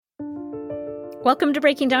Welcome to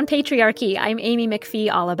Breaking Down Patriarchy. I'm Amy McPhee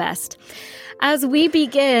Allebest. As we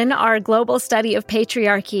begin our global study of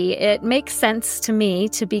patriarchy, it makes sense to me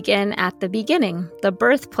to begin at the beginning, the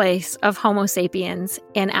birthplace of Homo sapiens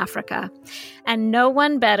in Africa. And no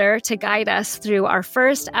one better to guide us through our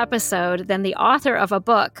first episode than the author of a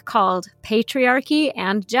book called Patriarchy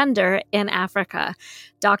and Gender in Africa,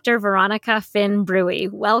 Dr. Veronica Finn-Bruey.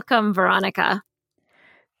 Welcome, Veronica.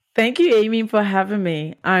 Thank you, Amy, for having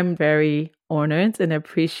me. I'm very honored and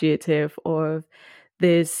appreciative of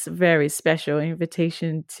this very special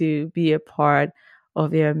invitation to be a part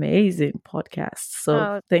of your amazing podcast.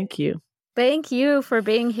 So thank you. Thank you for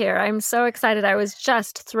being here. I'm so excited. I was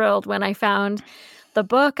just thrilled when I found the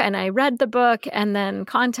book and I read the book and then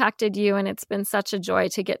contacted you, and it's been such a joy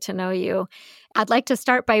to get to know you. I'd like to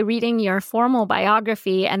start by reading your formal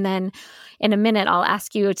biography, and then in a minute, I'll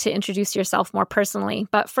ask you to introduce yourself more personally.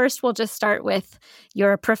 But first, we'll just start with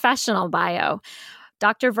your professional bio.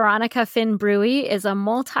 Dr. Veronica Finn-Bruey is a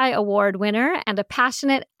multi-award winner and a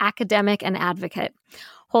passionate academic and advocate.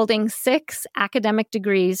 Holding 6 academic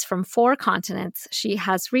degrees from 4 continents, she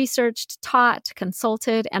has researched, taught,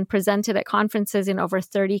 consulted, and presented at conferences in over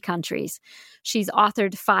 30 countries. She's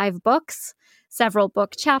authored 5 books, several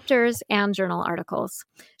book chapters, and journal articles.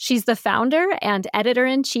 She's the founder and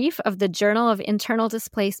editor-in-chief of the Journal of Internal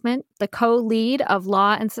Displacement, the co-lead of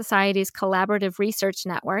Law and Society's Collaborative Research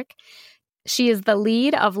Network. She is the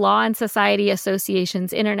lead of Law and Society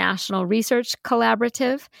Association's International Research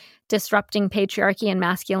Collaborative, Disrupting Patriarchy and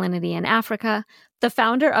Masculinity in Africa, the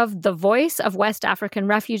founder of The Voice of West African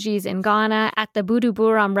Refugees in Ghana at the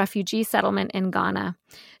Buduburam Refugee Settlement in Ghana.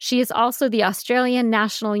 She is also the Australian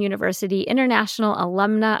National University International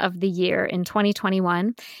Alumna of the Year in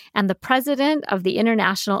 2021 and the president of the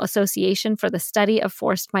International Association for the Study of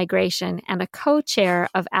Forced Migration and a co-chair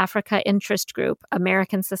of Africa Interest Group,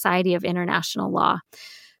 American Society of International Law.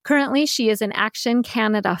 Currently, she is an Action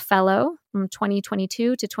Canada Fellow from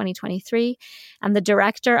 2022 to 2023 and the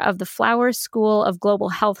director of the Flowers School of Global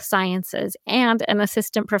Health Sciences and an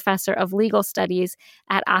assistant professor of legal studies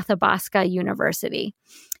at Athabasca University.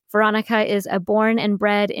 Veronica is a born and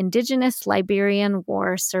bred Indigenous Liberian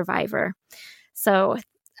war survivor. So,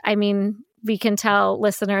 we can tell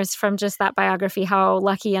listeners from just that biography how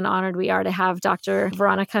lucky and honored we are to have Dr.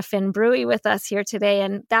 Veronica Finn-Bruey with us here today.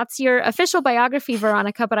 And that's your official biography,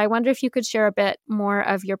 Veronica, but I wonder if you could share a bit more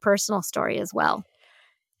of your personal story as well.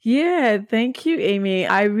 Yeah, thank you, Amy.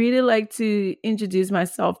 I really like to introduce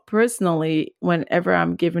myself personally whenever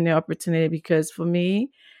I'm given the opportunity, because for me,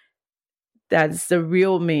 that's the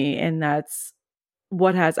real me, and that's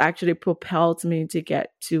what has actually propelled me to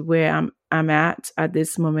get to where I'm at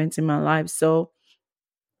this moment in my life. So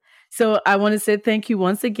I want to say thank you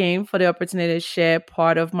once again for the opportunity to share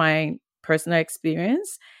part of my personal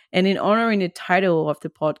experience. And in honoring the title of the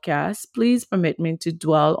podcast, please permit me to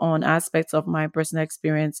dwell on aspects of my personal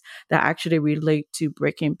experience that actually relate to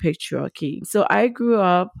breaking patriarchy. So I grew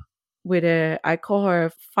up with I call her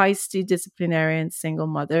a feisty disciplinarian single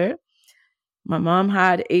mother. My mom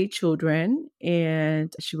had 8 children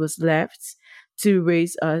and she was left to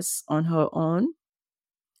raise us on her own.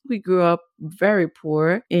 We grew up very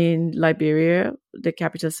poor in Liberia, the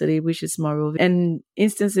capital city, which is Monrovia. And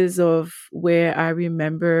instances of where I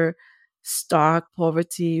remember stark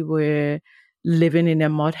poverty were living in a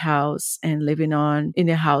mud house and living in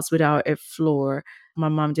a house without a floor. My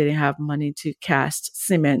mom didn't have money to cast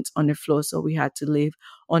cement on the floor, so we had to live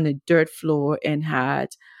on a dirt floor and had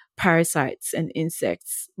parasites and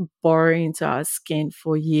insects boring into our skin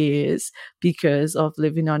for years because of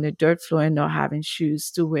living on a dirt floor and not having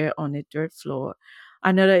shoes to wear on a dirt floor.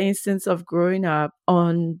 Another instance of growing up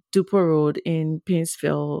on Dupo Road in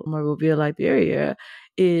Pinsville, Monrovia, Liberia,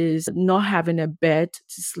 is not having a bed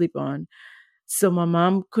to sleep on. So my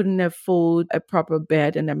mom couldn't afford a proper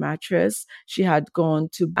bed and a mattress. She had gone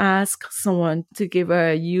to ask someone to give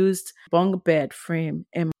her a used bunk bed frame.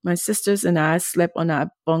 And my sisters and I slept on our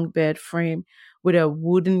bunk bed frame with a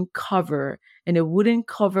wooden cover. And the wooden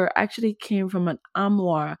cover actually came from an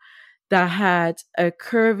armoire that had a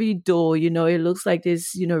curvy door. It looks like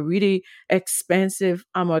this, really expensive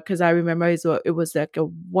armoire, because I remember it was like a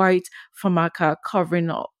white formica covering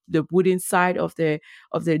up the wooden side of the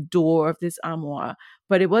door of this armoire,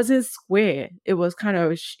 but it wasn't square. It was kind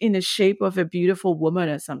of in the shape of a beautiful woman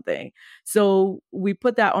or something. So we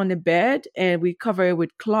put that on the bed and we cover it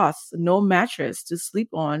with cloth, no mattress to sleep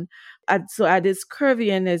on. So at this curvy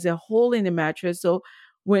end, there's a hole in the mattress. So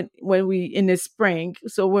when we in the spring,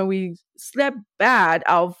 so when we slept bad,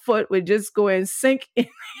 our foot would just go and sink in.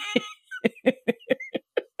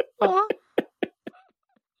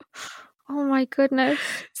 Oh my goodness.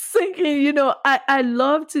 thinking, I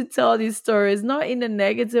love to tell these stories, not in a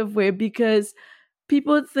negative way, because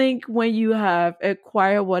people think when you have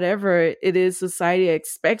acquired whatever it is society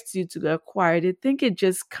expects you to acquire, they think it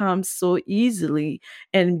just comes so easily.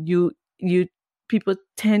 And you people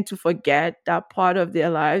tend to forget that part of their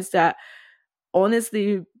lives that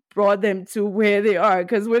honestly brought them to where they are.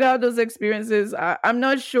 Because without those experiences, I'm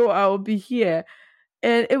not sure I would be here.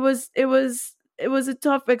 And it was a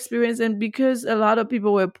tough experience. And because a lot of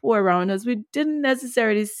people were poor around us, we didn't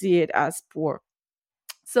necessarily see it as poor.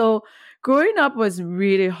 So growing up was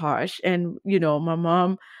really harsh. And, my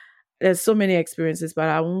mom, there's so many experiences, but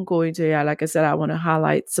I won't go into it. Like I said, I want to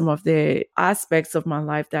highlight some of the aspects of my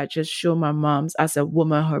life that just show my mom's as a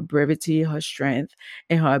woman, her bravery, her strength,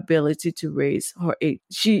 and her ability to raise her eight.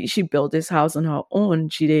 She built this house on her own.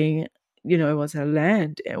 She didn't, it was her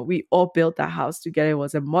land, and we all built that house together. It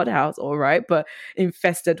was a mud house, all right, but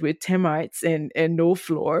infested with termites and no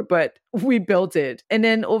floor, but we built it. And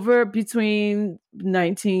then over between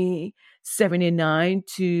 1979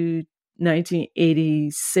 to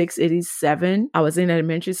 1986, 87. I was in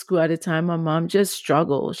elementary school at the time. My mom just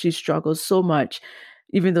struggled. She struggled so much,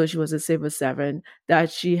 even though she was a civil servant,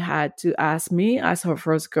 that she had to ask me as her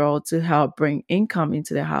first girl to help bring income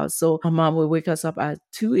into the house. So my mom would wake us up at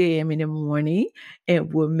 2 a.m. in the morning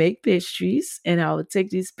and would make pastries, and I would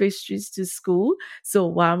take these pastries to school. So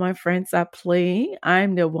while my friends are playing,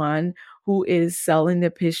 I'm the one who is selling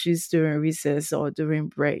the pastries during recess or during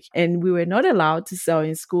break. And we were not allowed to sell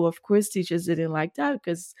in school. Of course, teachers didn't like that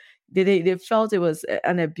because they felt it was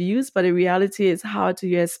an abuse. But the reality is, how do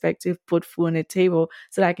you expect to put food on the table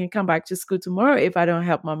so that I can come back to school tomorrow if I don't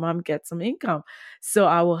help my mom get some income? So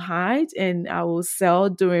I will hide and I will sell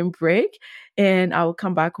during break, and I will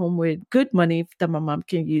come back home with good money that my mom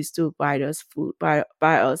can use to buy us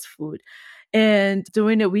food. And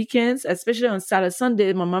during the weekends, especially on Saturday,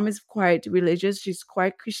 Sunday, my mom is quite religious. She's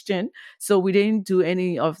quite Christian. So we didn't do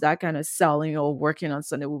any of that kind of selling or working on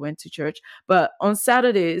Sunday. We went to church. But on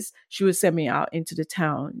Saturdays, she would send me out into the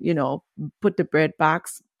town, put the bread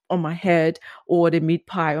box on my head or the meat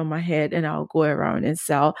pie on my head, and I'll go around and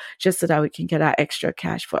sell just so that we can get that extra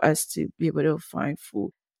cash for us to be able to find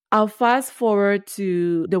food. I'll fast forward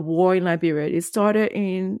to the war in Liberia. It started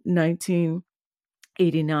in 1989.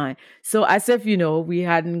 So as if, we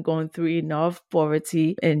hadn't gone through enough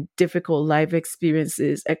poverty and difficult life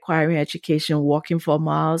experiences, acquiring education, walking for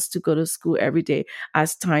miles to go to school every day,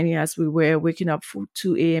 as tiny as we were, waking up for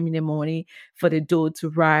 2 a.m. in the morning for the dough to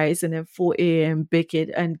rise, and then 4 a.m. bake it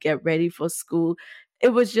and get ready for school.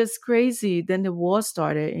 It was just crazy. Then the war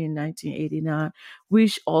started in 1989,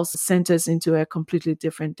 which also sent us into a completely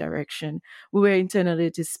different direction. We were internally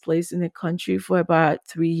displaced in the country for about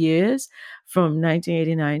 3 years, from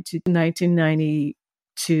 1989 to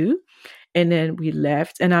 1992. And then we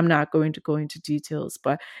left. And I'm not going to go into details,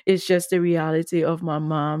 but it's just the reality of my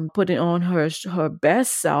mom putting on her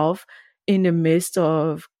best self in the midst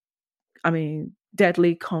of,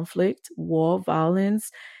 deadly conflict, war, violence,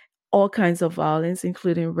 all kinds of violence,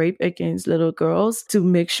 including rape against little girls, to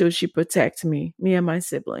make sure she protects me and my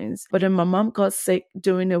siblings. But then my mom got sick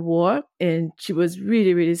during the war, and she was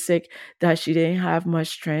really, really sick that she didn't have much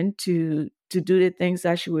strength to do the things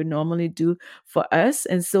that she would normally do for us.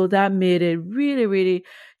 And so that made it really, really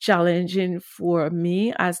challenging for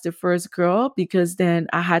me as the first girl, because then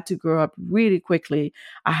I had to grow up really quickly.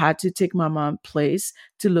 I had to take my mom's place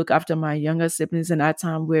to look after my younger siblings. And at that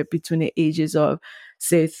time, we're between the ages of,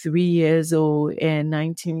 say, 3 years old and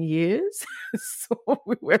 19 years. So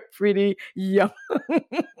we were pretty young.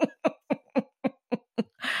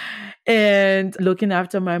 And looking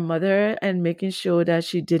after my mother and making sure that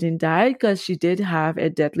she didn't die, because she did have a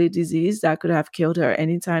deadly disease that could have killed her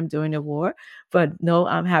anytime during the war. But no,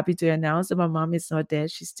 I'm happy to announce that my mom is not dead.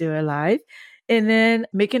 She's still alive. And then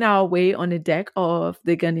making our way on the deck of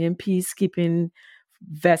the Ghanaian peacekeeping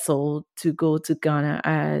vessel to go to Ghana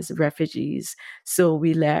as refugees. So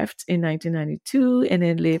we left in 1992 and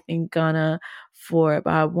then lived in Ghana for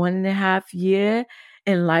about 1.5 years.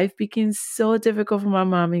 And life became so difficult for my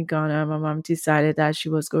mom in Ghana. My mom decided that she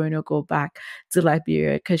was going to go back to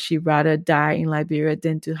Liberia because she'd rather die in Liberia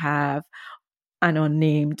than to have an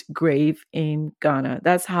unnamed grave in Ghana.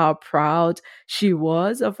 That's how proud she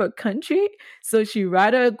was of her country. So she'd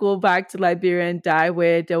rather go back to Liberia and die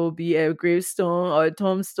where there will be a gravestone or a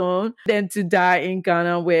tombstone than to die in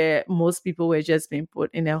Ghana, where most people were just being put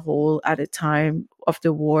in a hole at the time of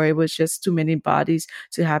the war. It was just too many bodies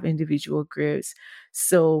to have individual graves.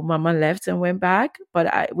 So Mama left and went back,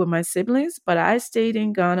 with my siblings, but I stayed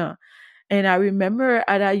in Ghana. And I remember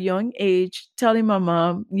at a young age telling my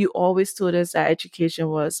mom, you always told us that education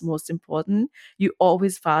was most important. You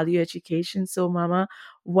always value education. So, Mama,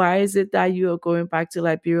 why is it that you are going back to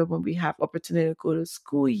Liberia when we have opportunity to go to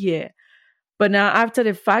school here? But now, after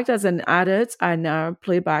the fact, as an adult, I now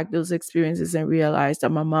play back those experiences and realize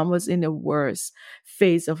that my mom was in the worst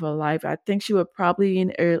phase of her life. I think she was probably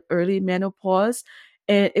in early menopause,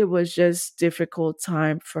 and it was just difficult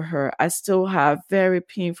time for her. I still have very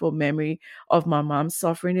painful memory of my mom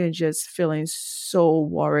suffering and just feeling so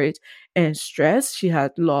worried and stressed. She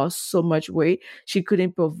had lost so much weight. She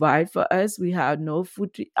couldn't provide for us. We had no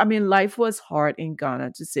food. I mean, life was hard in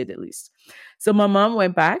Ghana, to say the least. So my mom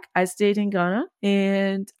went back. I stayed in Ghana,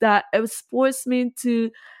 and that exposed me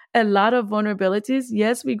to a lot of vulnerabilities.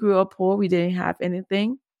 Yes, we grew up poor. We didn't have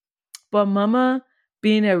anything. But Mama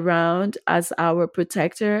being around as our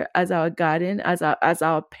protector, as our guardian, as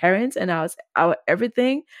our parents, and as our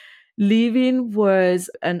everything, leaving was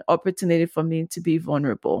an opportunity for me to be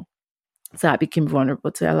vulnerable. So I became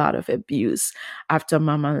vulnerable to a lot of abuse after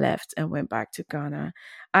Mama left and went back to Ghana.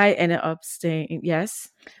 I ended up staying. Yes.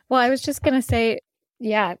 Well, I was just going to say,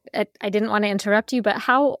 yeah, I didn't want to interrupt you, but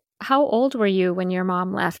how old were you when your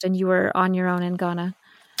mom left and you were on your own in Ghana?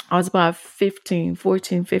 I was about 15,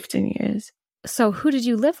 14, 15 years. So who did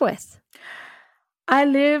you live with? I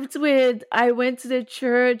went to the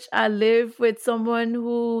church. I lived with someone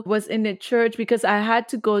who was in the church because I had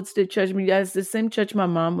to go to the church because the same church my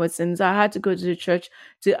mom was in. So I had to go to the church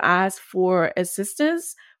to ask for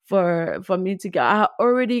assistance for me to get. I had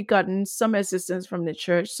already gotten some assistance from the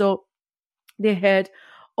church. So the head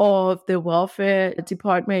of the welfare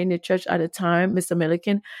department in the church at the time, Mr.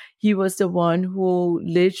 Milliken, he was the one who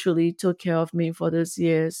literally took care of me for those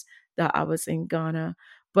years that I was in Ghana.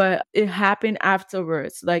 But it happened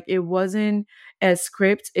afterwards. Like it wasn't a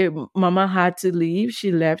script. Mama had to leave. She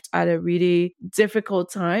left at a really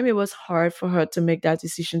difficult time. It was hard for her to make that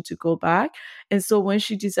decision to go back. And so when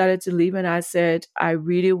she decided to leave, and I said, I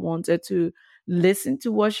really wanted to listen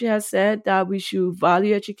to what she has said, that we should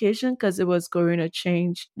value education because it was going to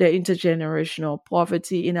change the intergenerational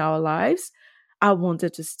poverty in our lives. I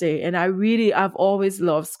wanted to stay. And I've always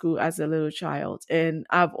loved school as a little child, and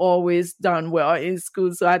I've always done well in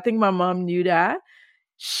school. So I think my mom knew that.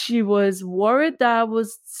 She was worried that I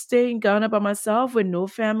was staying in Ghana by myself with no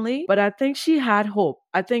family, but I think she had hope.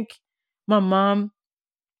 I think my mom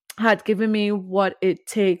had given me what it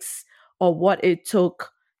takes or what it took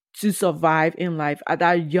to survive in life at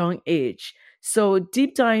that young age. So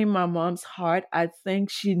deep down in my mom's heart, I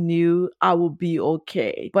think she knew I would be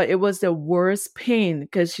okay. But it was the worst pain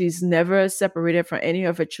because she's never separated from any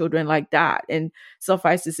of her children like that. And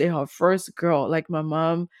suffice to say, her first girl, like my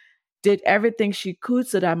mom did everything she could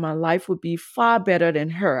so that my life would be far better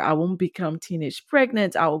than her. I won't become teenage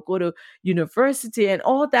pregnant. I will go to university, and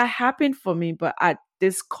all that happened for me, but at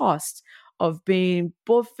this cost of being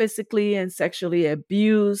both physically and sexually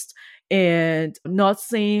abused and not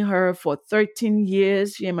seeing her for 13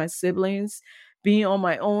 years, she and my siblings, being on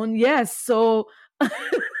my own. Yes. So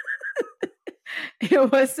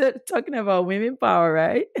it was talking about women power,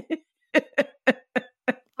 right?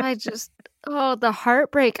 The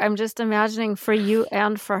heartbreak I'm just imagining for you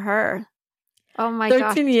and for her. Oh my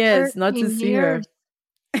 13 gosh. years not to see her.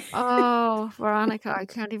 Oh, Veronica, I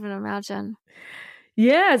can't even imagine.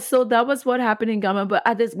 Yeah, so that was what happened in Ghana, but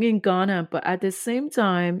at the same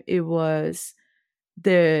time, it was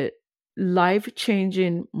the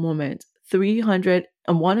life-changing moment, 300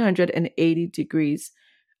 and 180 degrees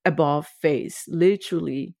above face.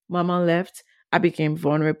 Literally, Mama left. I became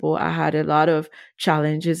vulnerable. I had a lot of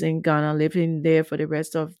challenges in Ghana, living there for the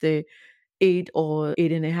rest of the 8 or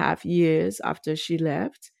 8.5 years after she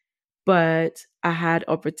left. But I had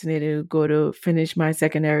opportunity to go to finish my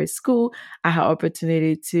secondary school. I had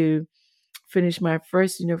opportunity to finish my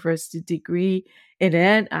first university degree. And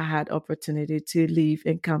then I had opportunity to leave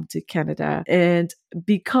and come to Canada. And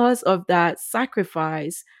because of that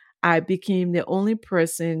sacrifice, I became the only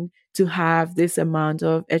person to have this amount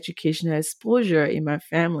of educational exposure in my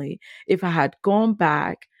family. If I had gone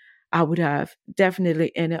back, I would have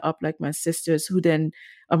definitely ended up like my sisters, who then,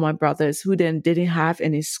 or my brothers, who then didn't have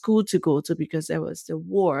any school to go to because there was the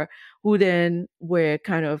war, who then were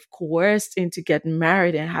kind of coerced into getting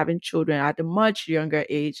married and having children at a much younger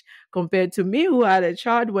age compared to me, who had a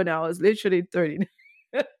child when I was literally 30,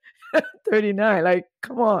 39. Like,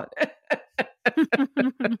 come on.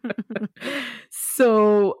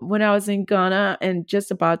 So when I was in Ghana and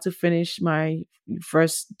just about to finish my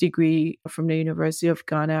first degree from the University of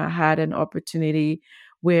Ghana, I had an opportunity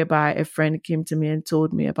whereby a friend came to me and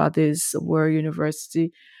told me about this World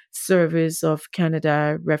University Service of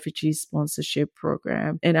Canada Refugee Sponsorship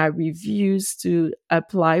Program. And I refused to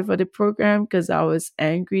apply for the program because I was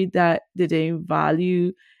angry that they didn't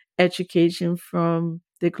value education from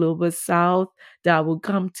the global south, that I would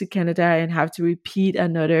come to Canada and have to repeat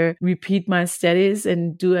my studies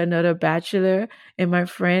and do another bachelor. And my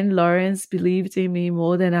friend Lawrence believed in me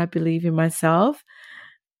more than I believe in myself.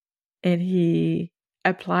 And he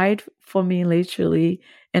applied for me literally,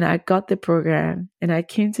 and I got the program, and I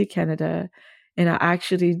came to Canada, and I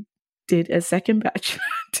actually did a second bachelor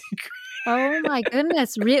degree. Oh my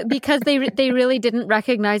goodness. Because they really didn't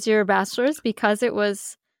recognize your bachelor's because it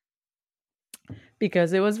was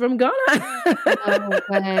from Ghana. No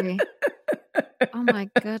way. Oh my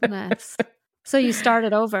goodness. So you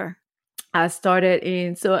started over. I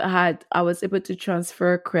was able to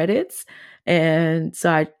transfer credits. And so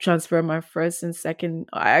I transferred my first and second.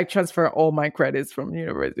 I transferred all my credits from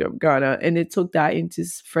University of Ghana, and it took that into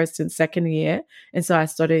first and second year. And so I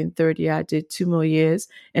started in third year. I did 2 more years,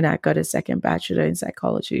 and I got a second bachelor in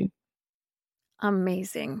psychology.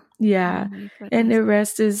 Amazing. Yeah. And the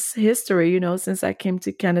rest is history. Since I came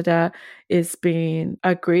to Canada, it's been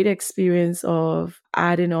a great experience of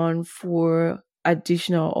adding on 5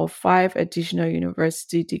 additional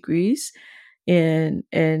university degrees. And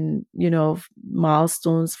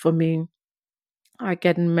milestones for me are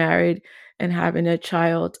getting married and having a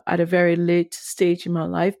child at a very late stage in my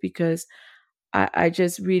life, because I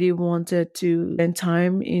just really wanted to spend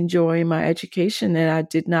time enjoying my education, and I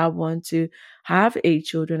did not want to have 8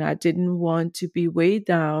 children. I didn't want to be weighed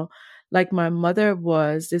down like my mother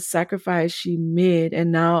was, the sacrifice she made,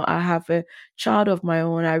 and now I have a child of my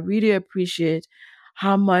own. I really appreciate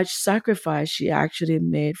how much sacrifice she actually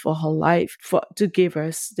made for her life, to give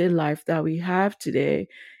us the life that we have today.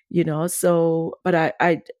 So, but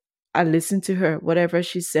I listened to her. Whatever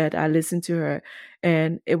she said, I listened to her.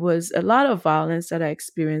 And it was a lot of violence that I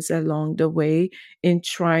experienced along the way in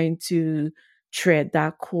trying to tread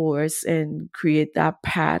that course and create that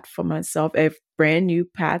path for myself, a brand new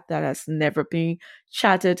path that has never been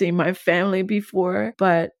charted in my family before.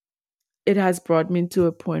 But it has brought me to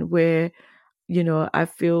a point where, I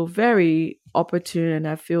feel very opportune, and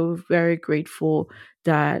I feel very grateful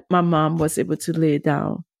that my mom was able to lay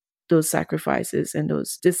down those sacrifices and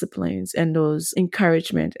those disciplines and those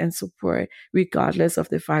encouragement and support, regardless of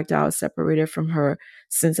the fact that I was separated from her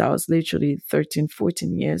since I was literally 13,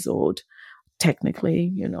 14 years old,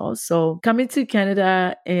 technically. So coming to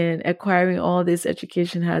Canada and acquiring all this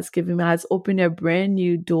education has opened a brand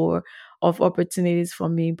new door of opportunities for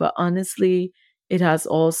me. But honestly, it has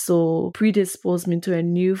also predisposed me to a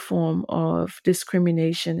new form of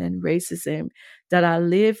discrimination and racism that I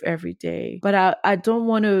live every day. But I don't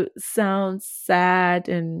want to sound sad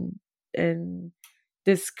and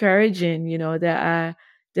discouraging. There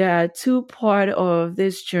are 2 parts of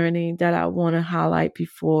this journey that I want to highlight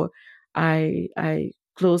before I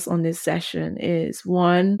close on this session. Is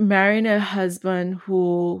one, marrying a husband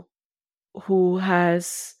who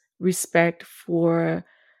has respect for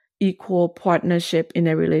equal partnership in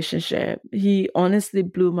a relationship. He honestly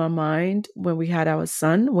blew my mind when we had our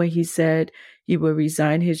son, when he said he would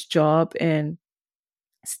resign his job and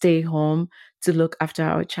stay home to look after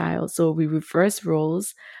our child. So we reversed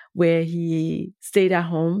roles, where he stayed at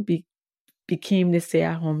home, became the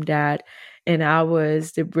stay-at-home dad, and I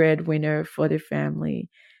was the breadwinner for the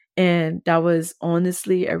family. And that was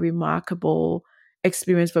honestly a remarkable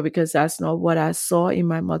experience, because that's not what I saw in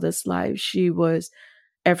my mother's life. She was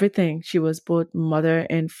everything. She was both mother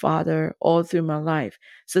and father all through my life.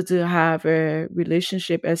 So to have a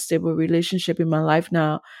stable relationship in my life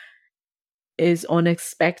now is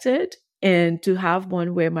unexpected. And to have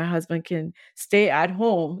one where my husband can stay at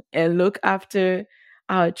home and look after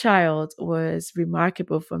our child was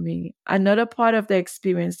remarkable for me. Another part of the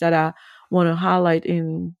experience that I want to highlight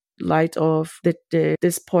in light of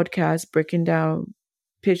this podcast, Breaking Down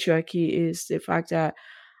Patriarchy, is the fact that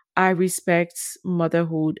I respect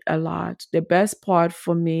motherhood a lot. The best part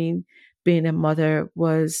for me being a mother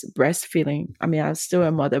was breastfeeding. I mean, I was still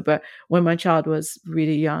a mother, but when my child was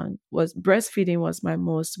really young, breastfeeding was my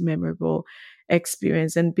most memorable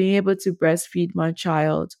experience. And being able to breastfeed my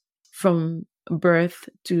child from birth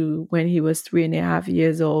to when he was 3.5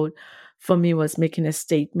 years old, for me, was making a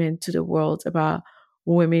statement to the world about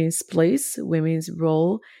women's place, women's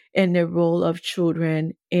role, and the role of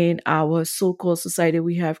children in our so-called society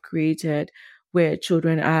we have created, where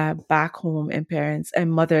children are back home and parents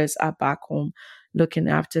and mothers are back home looking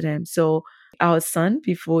after them. So our son,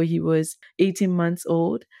 before he was 18 months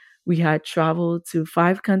old, we had traveled to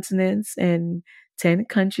 5 continents and 10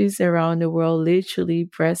 countries around the world, literally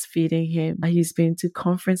breastfeeding him. He's been to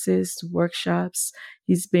conferences, to workshops.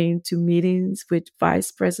 He's been to meetings with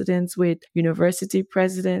vice presidents, with university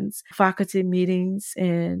presidents, faculty meetings,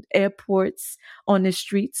 and airports, on the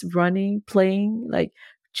streets, running, playing, like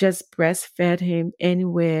just breastfed him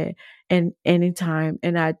anywhere and anytime.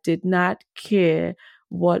 And I did not care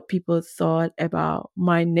what people thought about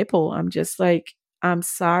my nipple. I'm just like, I'm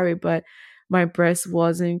sorry, but my breast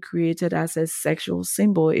wasn't created as a sexual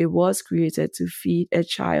symbol. It was created to feed a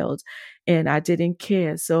child, and I didn't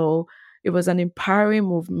care. So it was an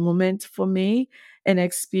empowering moment for me, an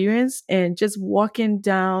experience, and just walking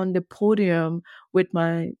down the podium with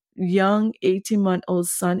my young 18-month-old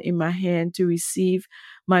son in my hand to receive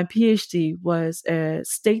my PhD was a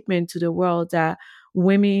statement to the world that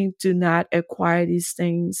women do not acquire these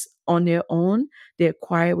things on their own. They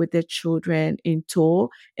acquire with their children in tow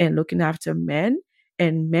and looking after men,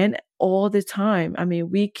 and men all the time. I mean,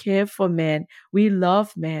 we care for men. We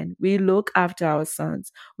love men. We look after our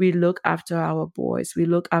sons. We look after our boys. We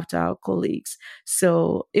look after our colleagues.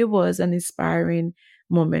 So it was an inspiring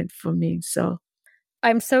moment for me. So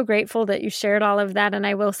I'm so grateful that you shared all of that. And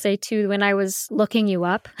I will say too, when I was looking you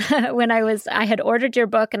up, I had ordered your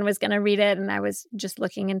book and was going to read it. And I was just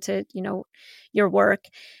looking into, your work.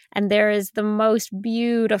 And there is the most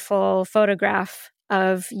beautiful photograph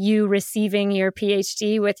of you receiving your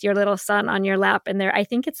PhD with your little son on your lap. And I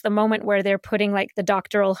think it's the moment where they're putting like the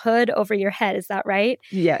doctoral hood over your head. Is that right?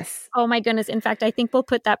 yes. Oh my goodness. In fact, I think we'll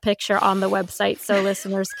put that picture on the website so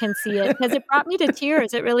listeners can see it, because it brought me to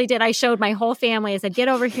tears. It really did. I showed my whole family. I said, get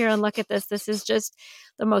over here and look at this. This is just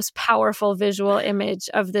the most powerful visual image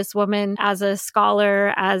of this woman as a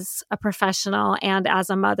scholar, as a professional, and as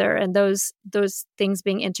a mother, and those things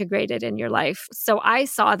being integrated in your life. So I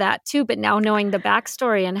saw that too, but now knowing the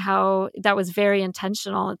backstory and how that was very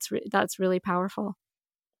intentional, that's really powerful.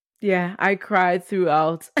 Yeah, I cried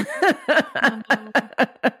throughout.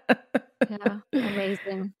 Yeah,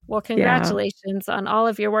 amazing. Well, congratulations on all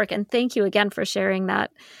of your work, and thank you again for sharing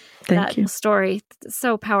that story.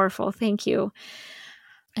 So powerful. Thank you.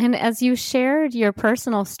 And as you shared your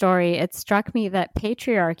personal story, it struck me that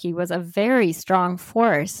patriarchy was a very strong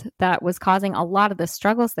force that was causing a lot of the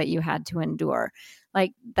struggles that you had to endure,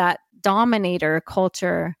 like that dominator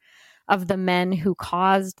culture of the men who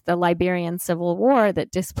caused the Liberian Civil War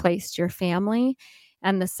that displaced your family,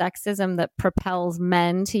 and the sexism that propels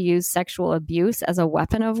men to use sexual abuse as a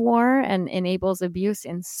weapon of war and enables abuse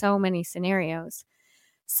in so many scenarios.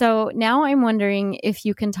 So now I'm wondering if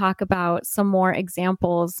you can talk about some more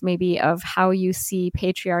examples maybe of how you see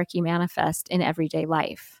patriarchy manifest in everyday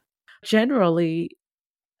life. Generally,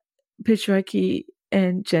 patriarchy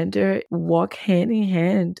and gender walk hand in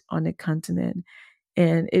hand on the continent,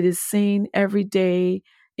 and it is seen every day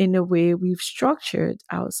in the way we've structured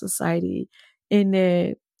our society, in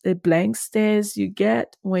the blank stares you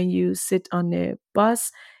get when you sit on the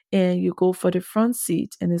bus and you go for the front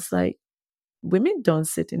seat, and it's like, women don't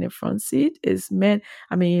sit in the front seat. It's men.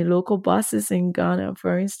 I mean, local buses in Ghana,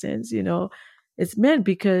 for instance, it's men,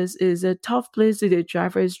 because it's a tough place. The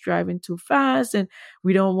driver is driving too fast, and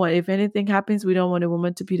we don't want, if anything happens, we don't want a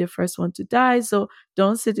woman to be the first one to die. So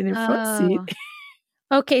don't sit in the front seat.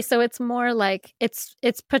 Okay, so it's more like it's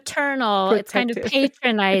paternal, Protective. It's kind of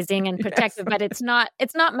patronizing and protective, Yes. but it's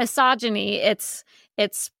not misogyny, it's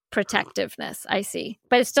protectiveness. I see.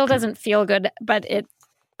 But it still doesn't feel good, but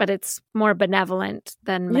it's more benevolent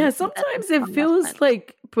than sometimes it feels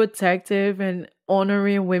like protective and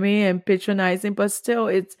honoring women and patronizing, but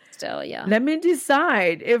still, yeah. Let me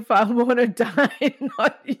decide if I want to die.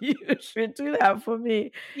 Not you should do that for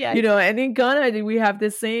me. Yeah. And in Ghana, we have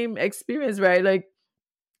the same experience, right? Like,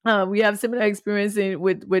 we have similar experience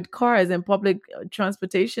with cars and public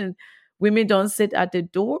transportation. Women don't sit at the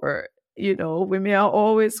door. Women are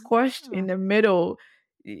always squashed in the middle.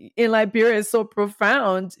 In Liberia, it's so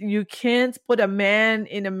profound. You can't put a man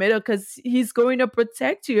in the middle because he's going to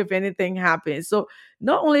protect you if anything happens. So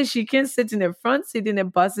not only she can't sit in the front seat in the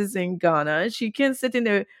buses in Ghana, she can't sit in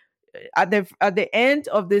the at the end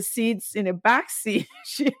of the seats in the back seat.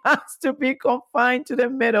 She has to be confined to the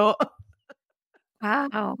middle.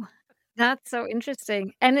 Wow. That's so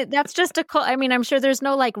interesting. And that's just I'm sure there's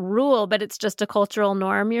no like rule, but it's just a cultural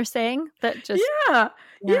norm, you're saying? That just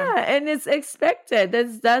Yeah, and it's expected.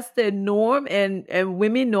 That's the norm, and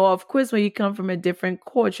women know, of course, when you come from a different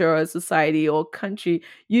culture or society or country,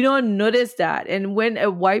 you don't notice that. And when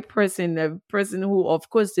a white person, a person who,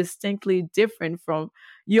 of course, distinctly different from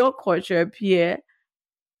your culture appear,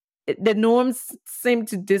 the norms seem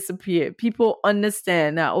to disappear. People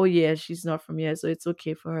understand that, oh yeah, she's not from here, so it's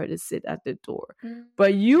okay for her to sit at the door.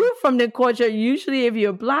 But you from the culture, usually if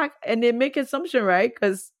you're Black, and they make assumption, right?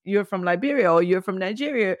 Because you're from Liberia or you're from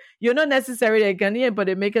Nigeria, you're not necessarily a Ghanaian, but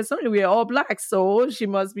they make assumption we are all Black, so she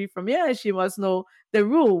must be from here and she must know the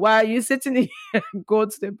rule. Why are you sitting here? Go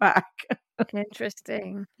to the back.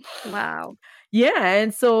 Interesting. Wow. Yeah.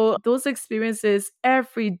 And so those experiences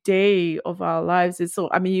every day of our lives is so,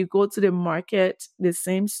 I mean, you go to the market, the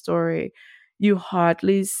same story. You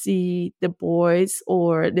hardly see the boys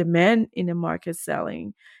or the men in the market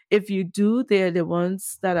selling. If you do, they're the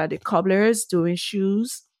ones that are the cobblers doing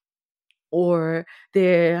shoes, or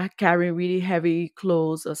they're carrying really heavy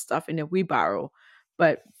clothes or stuff in a wheelbarrow.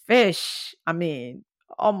 But fish, I mean,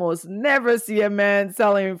 almost never see a man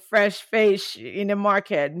selling fresh fish in the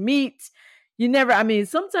market. Meat, you never, I mean,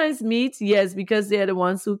 sometimes meat, yes, because they're the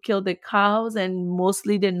ones who kill the cows, and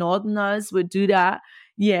mostly the Northerners would do that.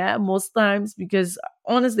 Yeah, most times, because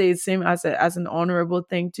honestly, it seems as an honorable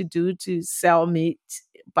thing to do, to sell meat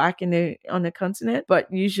back in the on the continent. But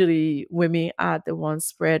usually women are the ones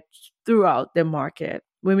spread throughout the market.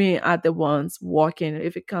 Women are the ones walking.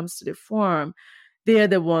 If it comes to the farm, they're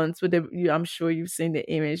the ones with I'm sure you've seen the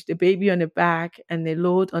image, the baby on the back and the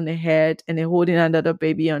load on the head, and they're holding another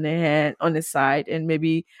baby on the head, on the side, and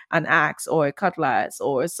maybe an axe or a cutlass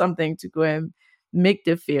or something to go and make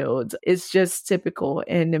the field. It's just typical.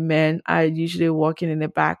 And the men are usually walking in the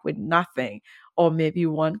back with nothing, or maybe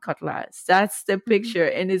one cutlass. That's the picture,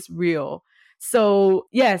 and it's real. So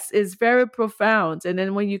yes, it's very profound. And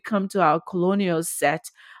then when you come to our colonial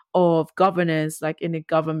set of governance, like in the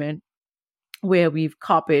government, where we've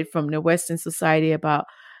copied from the Western society about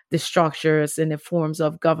the structures and the forms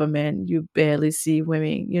of government, you barely see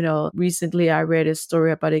women. You know, recently I read a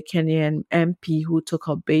story about a Kenyan MP who took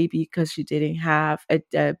her baby because she didn't have a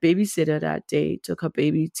babysitter that day, took her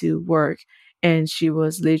baby to work, and she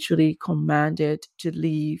was literally commanded to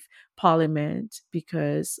leave parliament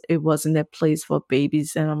because it wasn't a place for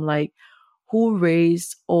babies. And I'm like, who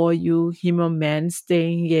raised all you human men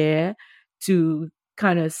staying here to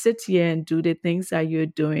kind of sit here and do the things that you're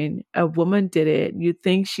doing? A woman did it. You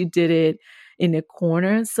think she did it in a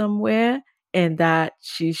corner somewhere, and that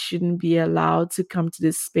she shouldn't be allowed to come to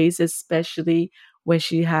this space, especially when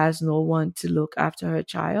she has no one to look after her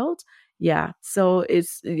child? Yeah. So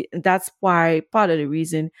that's why part of the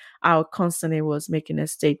reason I constantly was making a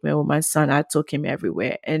statement with my son. I took him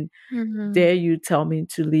everywhere. And dare you tell me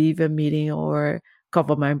to leave a meeting or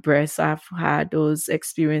cover my breasts? I've had those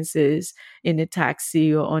experiences in a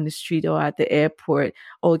taxi or on the street or at the airport.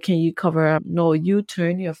 Or can you cover up? No, you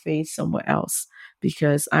turn your face somewhere else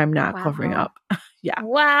because I'm not covering Wow. up. Yeah.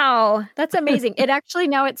 Wow. That's amazing.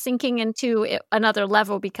 Now it's sinking into another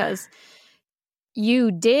level, because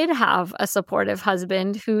you did have a supportive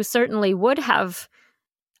husband who certainly would have.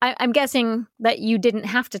 I'm guessing that you didn't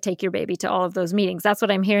have to take your baby to all of those meetings. That's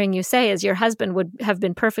what I'm hearing you say, is your husband would have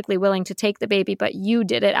been perfectly willing to take the baby, but you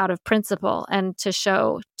did it out of principle and to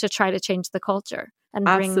try to change the culture and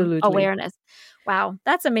bring Absolutely. awareness. Wow,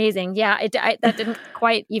 that's amazing. Yeah, that didn't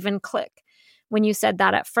quite even click when you said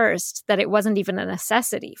that at first, that it wasn't even a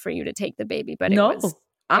necessity for you to take the baby, but No, it was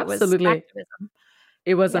absolutely. activism.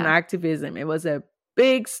 It was an activism. It was a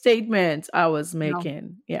big statement I was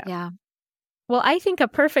making. Yeah. Yeah. Well, I think a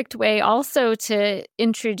perfect way also to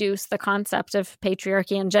introduce the concept of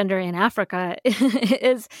patriarchy and gender in Africa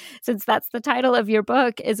is, since that's the title of your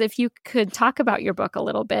book, is if you could talk about your book a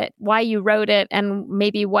little bit, why you wrote it, and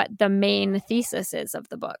maybe what the main thesis is of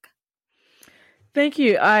the book. Thank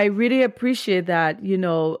you. I really appreciate that,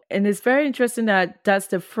 and it's very interesting that that's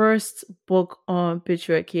the first book on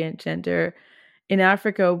patriarchy and gender in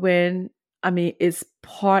Africa, when, I mean, it's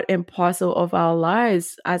part and parcel of our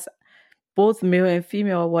lives as both male and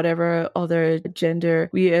female, whatever other gender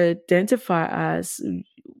we identify as.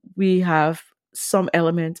 We have some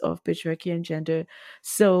element of patriarchy and gender.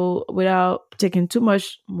 So without taking too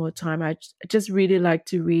much more time, I just really like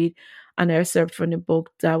to read an excerpt from the book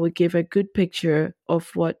that would give a good picture of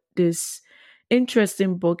what this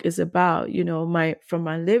interesting book is about. From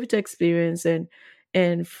my lived experience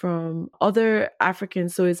and from other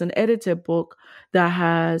Africans. So it's an edited book that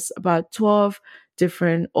has about 12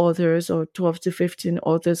 different authors, or 12 to 15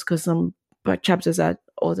 authors, because some but chapters are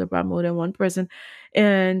authored by more than one person,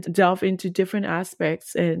 and delve into different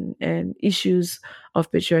aspects and issues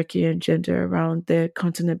of patriarchy and gender around the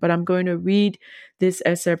continent. But I'm going to read this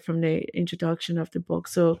excerpt from the introduction of the book.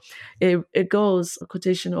 So it goes,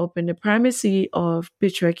 quotation open, the primacy of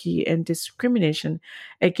patriarchy and discrimination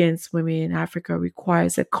against women in Africa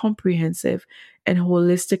requires a comprehensive and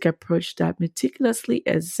holistic approach that meticulously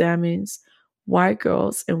examines why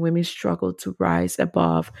girls and women struggle to rise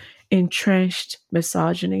above entrenched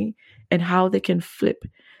misogyny and how they can flip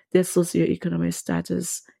their socioeconomic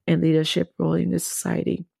status and leadership role in the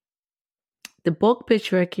society. The book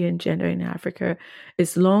Patriarchy and Gender in Africa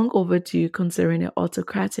is long overdue, considering the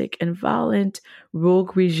autocratic and violent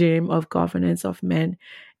rogue regime of governance of men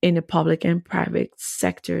in the public and private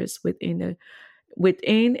sectors within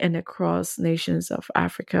and across nations of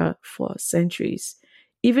Africa for centuries.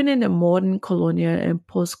 Even in the modern colonial and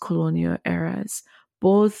post-colonial eras,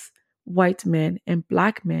 both white men and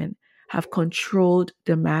black men have controlled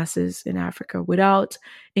the masses in Africa without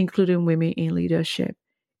including women in leadership.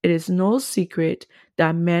 It is no secret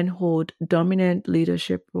that men hold dominant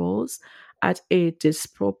leadership roles at a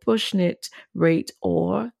disproportionate rate,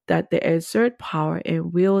 or that they exert power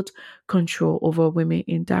and wield control over women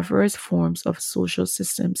in diverse forms of social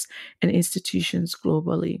systems and institutions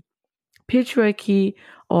globally. Patriarchy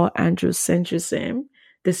or androcentrism,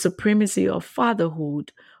 the supremacy of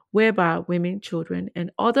fatherhood, whereby women, children,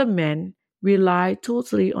 and other men rely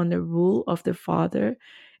totally on the rule of the father,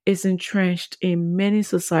 is entrenched in many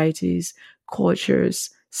societies, cultures,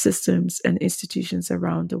 systems, and institutions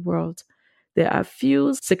around the world. There are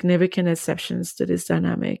few significant exceptions to this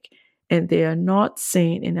dynamic, and they are not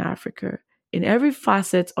seen in Africa. In every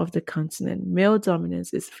facet of the continent, male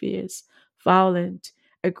dominance is fierce, violent,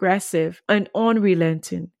 aggressive, and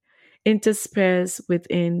unrelenting. Interspersed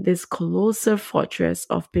within this colossal fortress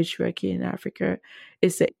of patriarchy in Africa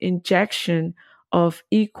is the injection of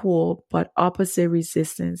equal but opposite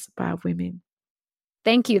resistance by women.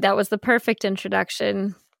 Thank you. That was the perfect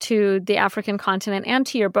introduction to the African continent and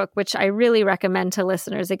to your book, which I really recommend to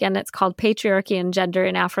listeners. Again, it's called Patriarchy and Gender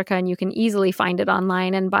in Africa, and you can easily find it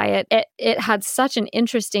online and buy it. It had such an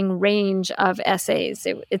interesting range of essays.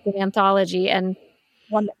 It's an anthology, and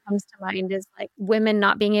one that comes to mind is like women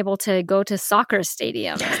not being able to go to soccer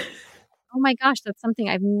stadiums. Oh my gosh, that's something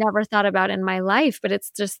I've never thought about in my life, but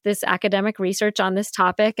it's just this academic research on this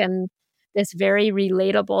topic and this very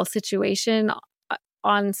relatable situation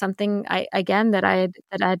on something that I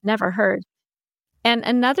had never heard. And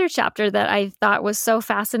another chapter that I thought was so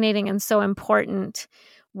fascinating and so important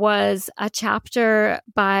was a chapter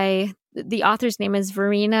by the author's name is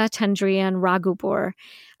Verena Tendrian-Raghubur,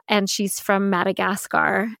 and she's from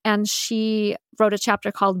Madagascar. And she wrote a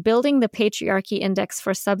chapter called Building the Patriarchy Index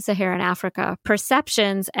for Sub-Saharan Africa,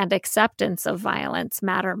 Perceptions and Acceptance of Violence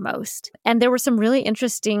Matter Most. And there were some really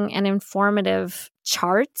interesting and informative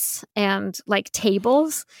charts and like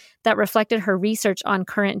tables that reflected her research on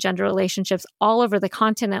current gender relationships all over the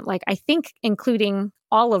continent, like I think including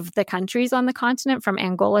all of the countries on the continent from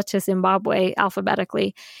Angola to Zimbabwe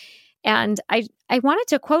alphabetically. And I wanted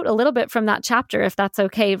to quote a little bit from that chapter, if that's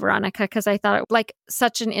okay, Veronica, because I thought it like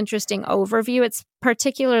such an interesting overview. It's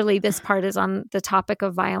particularly this part is on the topic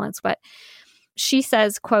of violence, but she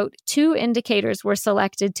says, quote, 2 indicators were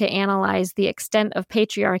selected to analyze the extent of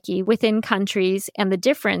patriarchy within countries and the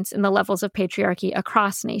difference in the levels of patriarchy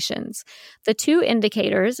across nations. The 2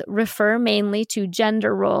 indicators refer mainly to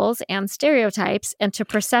gender roles and stereotypes and to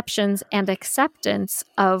perceptions and acceptance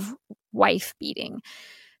of wife beating.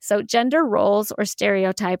 So gender roles or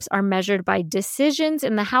stereotypes are measured by decisions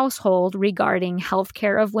in the household regarding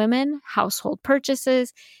healthcare of women, household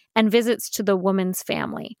purchases, and visits to the woman's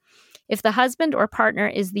family. If the husband or partner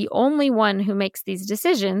is the only one who makes these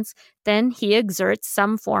decisions, then he exerts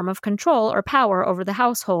some form of control or power over the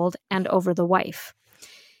household and over the wife.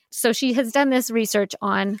 So she has done this research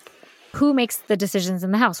on who makes the decisions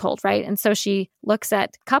in the household, right? And so she looks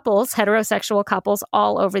at couples, heterosexual couples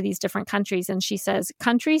all over these different countries. And she says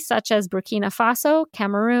countries such as Burkina Faso,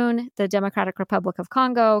 Cameroon, the Democratic Republic of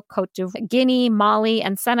Congo, Cote d'Ivoire, Guinea, Mali,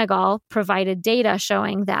 and Senegal provided data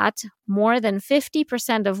showing that more than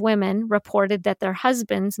 50% of women reported that their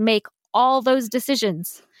husbands make all those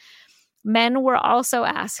decisions. Men were also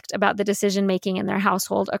asked about the decision-making in their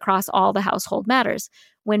household across all the household matters.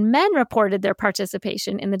 When men reported their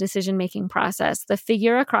participation in the decision-making process, the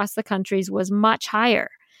figure across the countries was much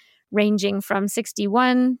higher, ranging from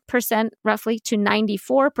 61% roughly to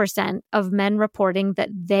 94% of men reporting that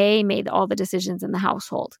they made all the decisions in the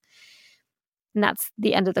household. And that's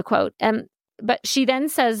the end of the quote. And But she then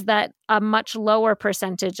says that a much lower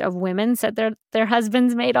percentage of women said their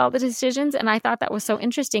husbands made all the decisions. And I thought that was so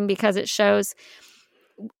interesting because it shows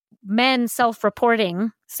men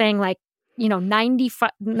self-reporting, saying like,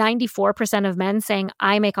 94% of men saying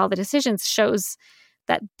I make all the decisions, shows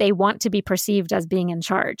that they want to be perceived as being in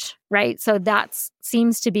charge, right? So that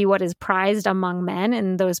seems to be what is prized among men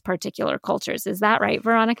in those particular cultures. Is that right,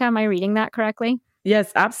 Veronica? Am I reading that correctly?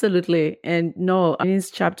 Yes, absolutely. And no, this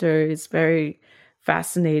chapter is very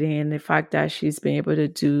fascinating. And the fact that she's been able to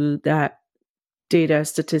do that data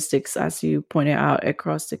statistics, as you pointed out,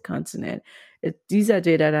 across the continent. These are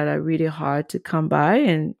data that are really hard to come by.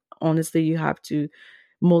 And honestly,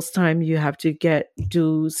 most time you have to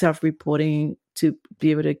do self-reporting to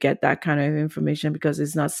be able to get that kind of information, because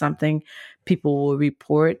it's not something people will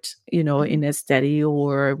report, in a study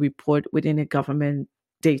or report within a government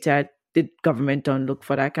data. The government don't look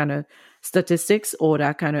for that kind of statistics or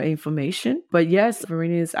that kind of information. But yes,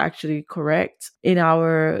 Verena is actually correct. In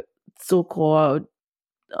our so-called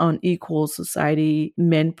unequal society,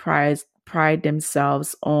 men pride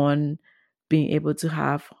themselves on being able to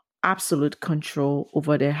have absolute control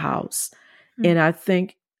over their house. And I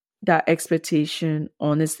think that expectation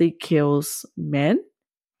honestly kills men,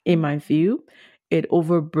 in my view. It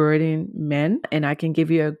overburden men. And I can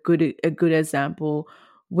give you a good example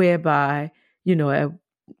whereby, a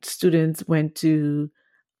student went to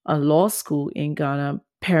a law school in Ghana.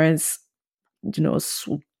 Parents,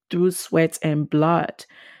 through sweat and blood,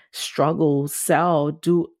 struggle, sell,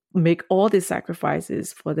 do make all the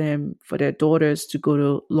sacrifices for their daughters to go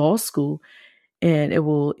to law school. And it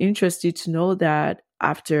will interest you to know that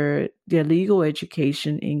after their legal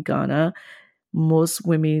education in Ghana, most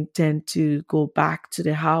women tend to go back to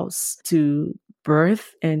the house to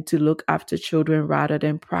birth and to look after children rather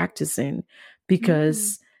than practicing,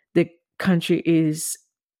 because the country is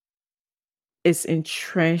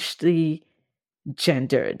entrenchedly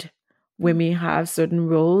gendered. Women have certain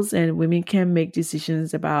roles, and women can make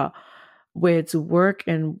decisions about where to work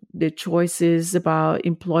and the choices about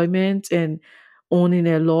employment and owning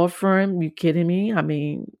a law firm. You kidding me? I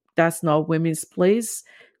mean, that's not women's place.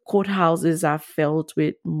 Courthouses are filled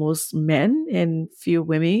with most men and few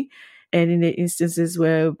women. And in the instances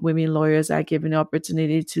where women lawyers are given the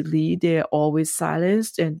opportunity to lead, they're always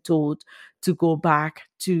silenced and told to go back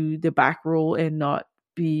to the back row and not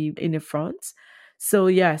be in the front. So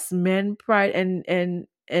yes, men pride and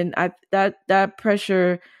that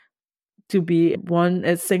pressure to be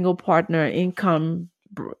a single partner income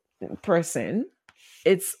person,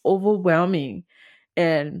 it's overwhelming.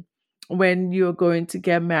 And when you're going to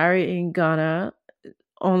get married in Ghana,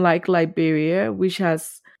 unlike Liberia, which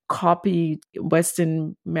has copied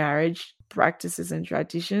Western marriage practices and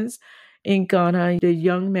traditions, in Ghana, the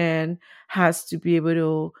young man has to be able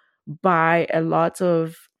to buy a lot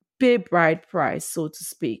of pay bride price, so to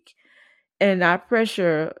speak. And that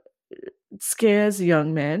pressure scares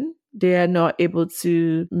young men. They are not able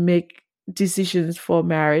to make decisions for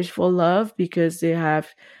marriage, for love, because they're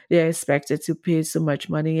expected to pay so much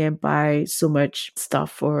money and buy so much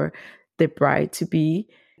stuff for the bride to be.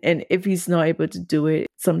 And if he's not able to do it,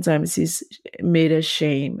 sometimes he's made a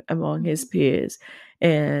shame among his peers.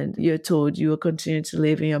 And you're told you will continue to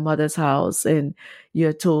live in your mother's house, and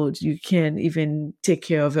you're told you can't even take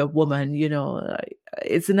care of a woman.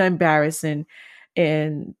 It's an embarrassing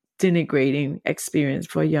and denigrating experience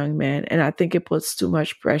for a young man. And I think it puts too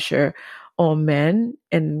much pressure on men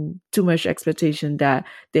and too much expectation that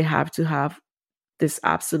they have to have this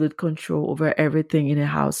absolute control over everything in a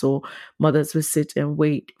household. Mothers will sit and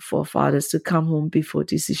wait for fathers to come home before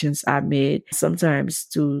decisions are made, sometimes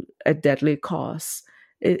to a deadly cost.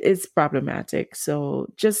 It's problematic. So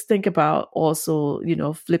just think about also,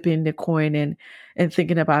 flipping the coin and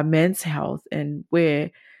thinking about men's health, and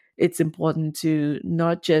where it's important to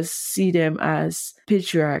not just see them as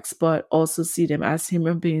patriarchs, but also see them as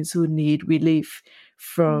human beings who need relief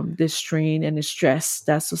from the strain and the stress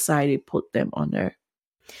that society put them under.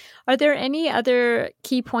 Are there any other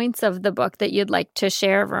key points of the book that you'd like to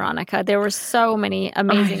share, Veronica? There were so many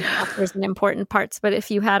amazing chapters and important parts, but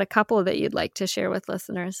if you had a couple that you'd like to share with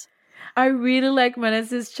listeners. I really like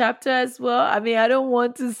Manasseh's chapter as well. I mean, I don't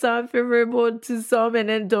want to sound favorable to some and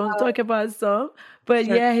then don't talk about some. But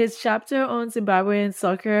Sure. yeah, his chapter on Zimbabwean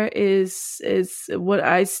soccer is what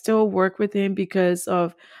I still work with him because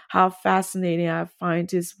of how fascinating I find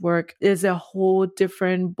his work. There's a whole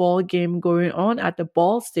different ball game going on at the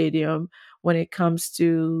ball stadium when it comes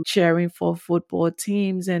to cheering for football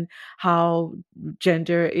teams and how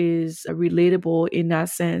gender is relatable in that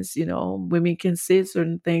sense. Women can say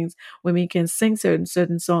certain things, women can sing certain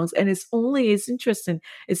songs, and it's interesting.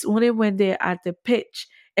 It's only when they're at the pitch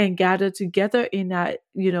and gather together in that,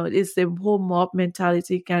 it's the whole mob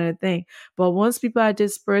mentality kind of thing. But once people are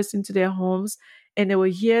dispersed into their homes and they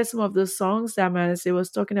will hear some of the songs that Manasseh was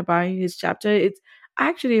talking about in his chapter, it's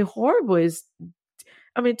actually horrible.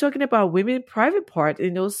 Talking about women private part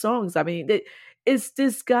in those songs, it's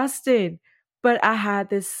disgusting. But I had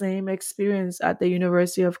the same experience at the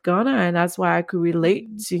University of Ghana, and that's why I could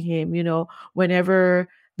relate to him. Whenever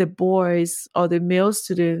the boys or the male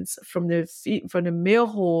students from the male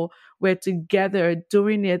hall were together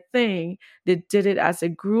doing their thing, they did it as a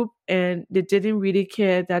group, and they didn't really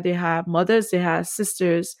care that they had mothers, they had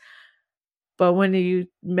sisters. But when you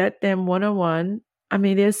met them one on one,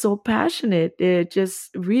 they're so passionate. They're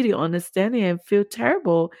just really understanding and feel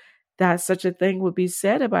terrible that such a thing would be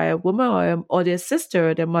said about a woman or their sister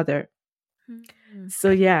or their mother. Mm-hmm. So,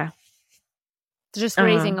 yeah. Just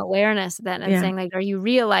raising awareness then and yeah. saying, like, are you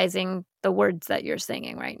realizing the words that you're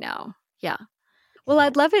singing right now? Yeah. Well,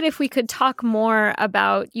 I'd love it if we could talk more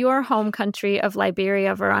about your home country of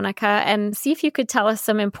Liberia, Veronica, and see if you could tell us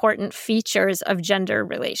some important features of gender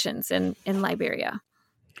relations in Liberia.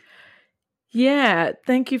 Yeah,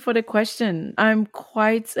 thank you for the question. I'm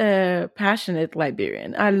quite a passionate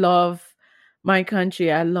Liberian. I love my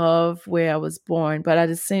country. I love where I was born. But at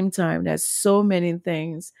the same time, there's so many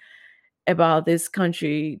things about this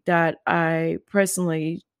country that I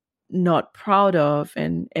personally not proud of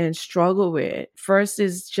and struggle with. First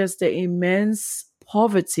is just the immense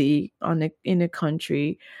poverty in the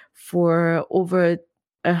country for over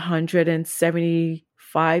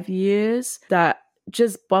 175 years that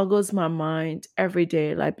just boggles my mind every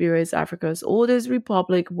day. Liberia is Africa's oldest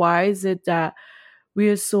republic. Why is it that we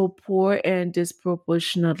are so poor and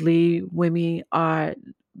disproportionately women are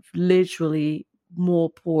literally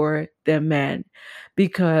more poor than men?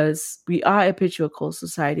 Because we are a patriarchal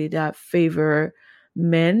society that favor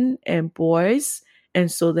men and boys,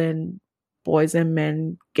 and so then boys and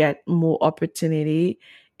men get more opportunity,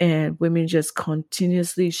 and women just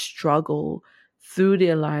continuously struggle through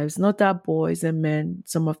their lives. Not that boys and men,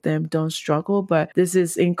 some of them don't struggle, but this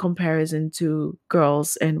is in comparison to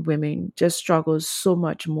girls and women just struggle so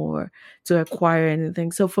much more to acquire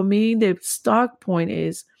anything. So for me, the start point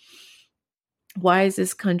is, why is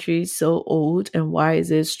this country so old and why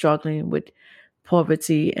is it struggling with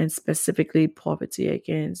poverty, and specifically poverty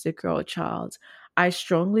against the girl child? I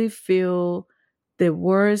strongly feel the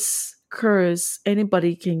worst curse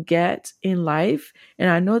anybody can get in life, and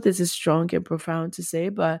I know this is strong and profound to say,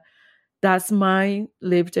 but that's my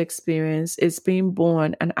lived experience, is being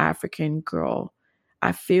born an African girl.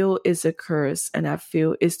 I feel it's a curse, and I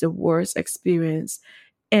feel it's the worst experience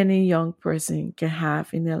any young person can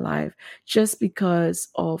have in their life, just because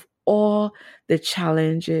of all the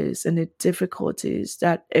challenges and the difficulties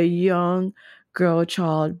that a young girl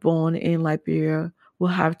child born in Liberia will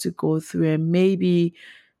have to go through, and maybe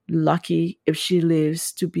lucky if she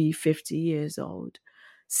lives to be 50 years old.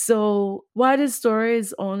 So while the story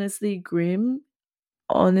is honestly grim,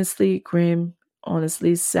 honestly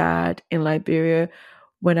sad in Liberia,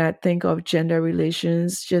 when I think of gender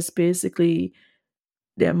relations, just basically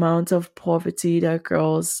the amount of poverty that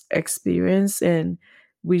girls experience, and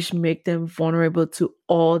which make them vulnerable to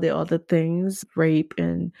all the other things, rape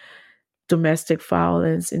and domestic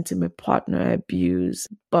violence, intimate partner abuse.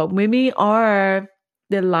 But women are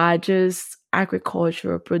the largest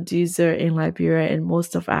agricultural producer in Liberia and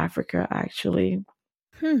most of Africa, actually.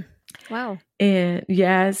 Wow. And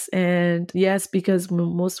yes, because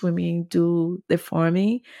most women do the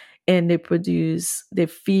farming, and they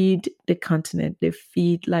feed the continent, they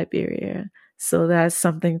feed Liberia. So that's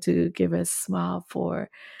something to give a smile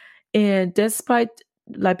for. And despite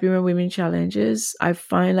Liberian women challenges, I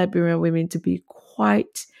find Liberian women to be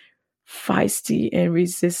quite feisty and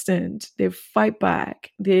resistant. They fight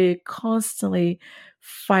back. They're constantly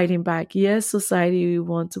fighting back. Yes, society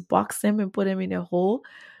want to box them and put them in a hole,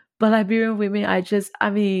 but Liberian women, just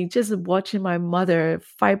watching my mother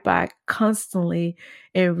fight back constantly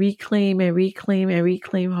and reclaim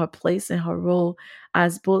her place and her role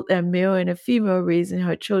as both a male and a female raising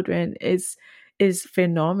her children is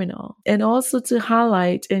phenomenal. And also to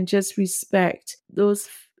highlight and just respect those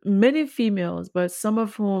many females, but some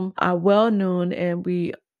of whom are well known, and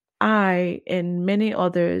I and many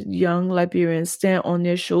other young Liberians stand on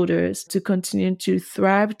their shoulders to continue to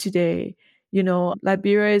thrive today.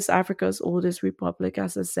 Liberia is Africa's oldest republic,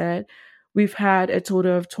 as I said. We've had a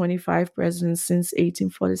total of 25 presidents since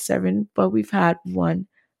 1847, but we've had one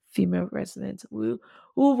female president who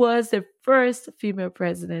was the first female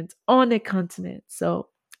president on the continent. So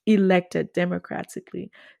elected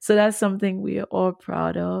democratically. So that's something we are all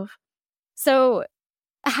proud of. So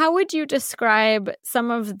how would you describe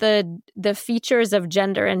some of the features of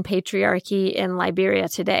gender and patriarchy in Liberia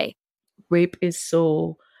today? Rape is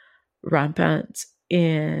so rampant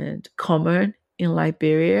and common in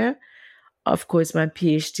Liberia. Of course, my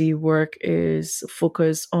PhD work is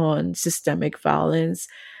focused on systemic violence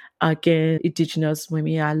against Indigenous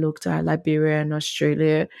women. I looked at Liberia and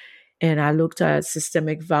Australia, and I looked at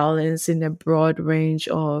systemic violence in a broad range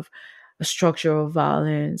of structural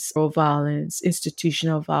violence, or violence,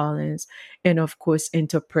 institutional violence, and of course,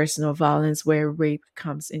 interpersonal violence where rape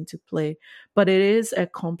comes into play. But it is a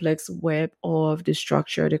complex web of the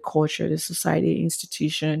structure, the culture, the society,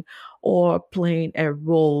 institution, or playing a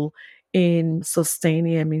role in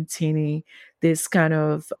sustaining and maintaining this kind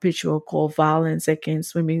of patriarchal violence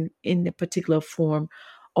against women in a particular form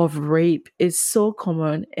of rape is so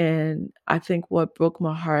common. And I think what broke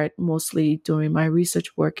my heart mostly during my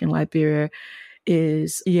research work in Liberia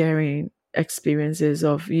is hearing experiences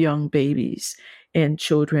of young babies and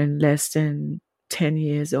children less than 10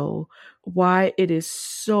 years old. Why it is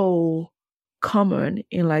so common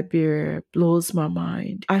in Liberia blows my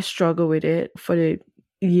mind. I struggle with it for the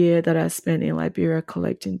year that I spent in Liberia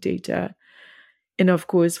collecting data. And of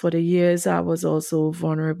course, for the years I was also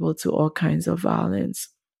vulnerable to all kinds of violence.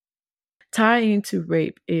 Tying into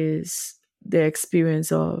rape is the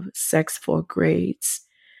experience of sex for grades.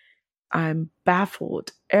 I'm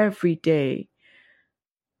baffled every day.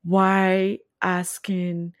 Why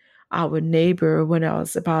asking our neighbor when I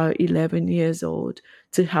was about 11 years old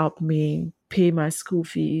to help me pay my school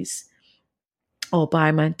fees or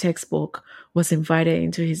buy my textbook was invited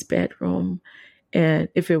into his bedroom. And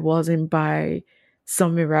if it wasn't by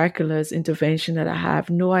some miraculous intervention that I have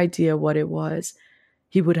no idea what it was,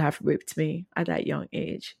 he would have raped me at that young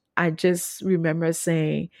age. I just remember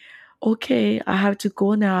saying, okay, I have to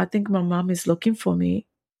go now. I think my mom is looking for me.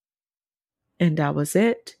 And that was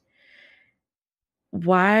it.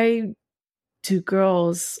 Why do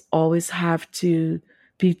girls always have to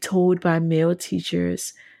be told by male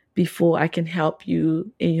teachers before I can help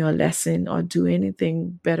you in your lesson or do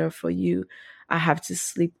anything better for you? I have to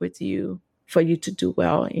sleep with you for you to do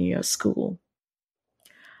well in your school.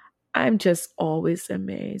 I'm just always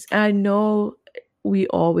amazed. I know we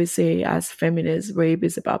always say as feminists, rape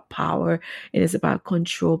is about power and it's about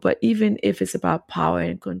control. But even if it's about power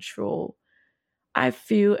and control, I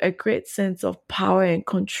feel a great sense of power and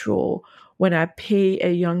control when I pay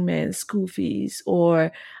a young man school fees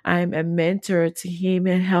or I'm a mentor to him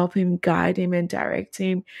and help him guide him and direct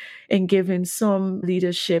him and give him some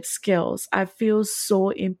leadership skills. I feel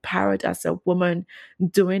so empowered as a woman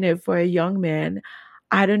doing it for a young man.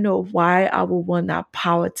 I don't know why I would want that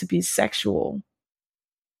power to be sexual.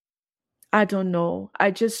 I don't know.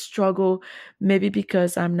 I just struggle, maybe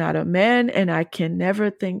because I'm not a man and I can never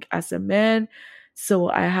think as a man. So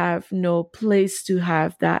I have no place to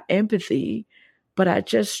have that empathy. But I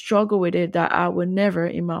just struggle with it that I would never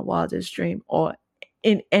in my wildest dream or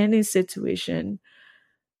in any situation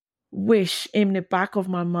wish in the back of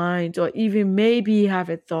my mind or even maybe have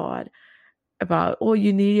a thought about, oh,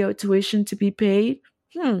 you need your tuition to be paid.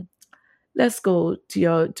 Let's go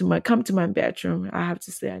come to my bedroom. I have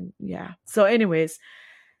to say, yeah. So anyways,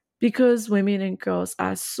 because women and girls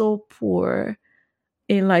are so poor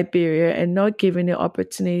in Liberia and not given the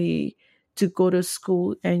opportunity to go to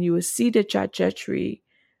school, and you will see the trajectory.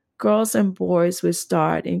 Girls and boys will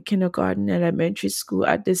start in kindergarten and elementary school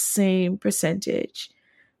at the same percentage.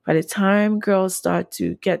 By the time girls start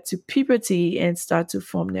to get to puberty and start to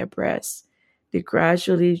form their breasts, they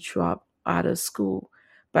gradually drop out of school.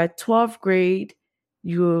 By 12th grade,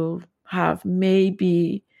 you'll have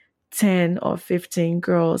maybe 10 or 15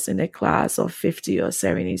 girls in a class of 50 or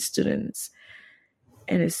 70 students.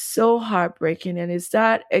 And it's so heartbreaking. And it's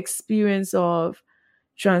that experience of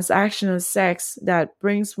transactional sex that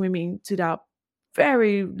brings women to that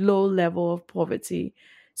very low level of poverty.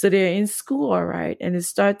 So they're in school, all right, and they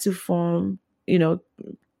start to form, get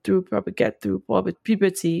through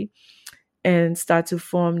puberty and start to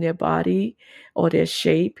form their body or their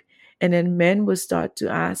shape. And then men will start to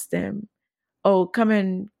ask them, oh,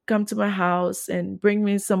 come to my house and bring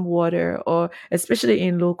me some water, or especially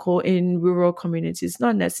in rural communities,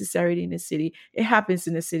 not necessarily in the city. It happens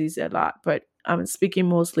in the cities a lot, but I'm speaking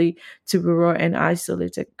mostly to rural and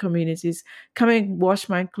isolated communities. Come and wash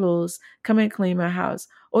my clothes, come and clean my house.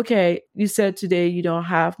 Okay, you said today you don't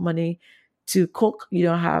have money to cook, you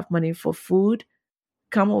don't have money for food,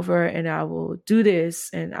 come over and I will do this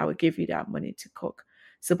and I will give you that money to cook.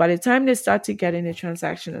 So by the time they start to get into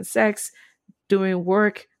transactional sex, doing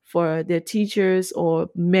work for their teachers or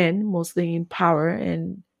men, mostly in power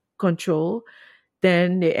and control,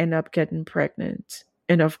 then they end up getting pregnant.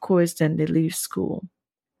 And of course, then they leave school.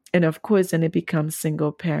 And of course, then they become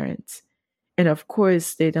single parents. And of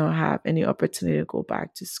course, they don't have any opportunity to go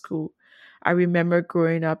back to school. I remember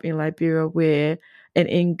growing up in Liberia and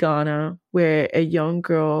in Ghana, where a young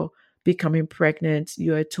girl becoming pregnant,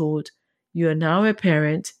 you are told, you are now a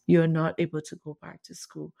parent, you are not able to go back to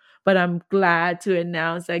school. But I'm glad to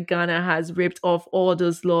announce that Ghana has ripped off all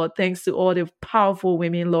those laws, thanks to all the powerful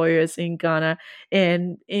women lawyers in Ghana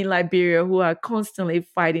and in Liberia who are constantly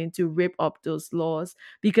fighting to rip up those laws.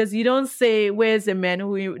 Because you don't say, where's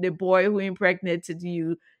the boy who impregnated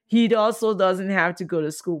you? He also doesn't have to go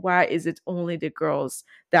to school. Why is it only the girls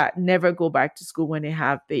that never go back to school when they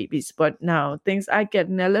have babies? But now things are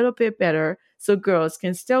getting a little bit better, so girls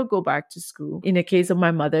can still go back to school. In the case of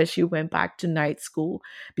my mother, she went back to night school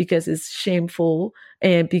because it's shameful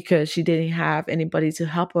and because she didn't have anybody to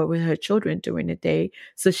help her with her children during the day.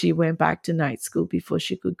 So she went back to night school before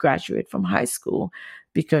she could graduate from high school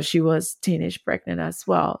because she was teenage pregnant as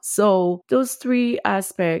well. So those three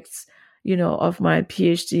aspects, of my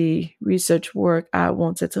PhD research work, I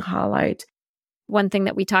wanted to highlight. One thing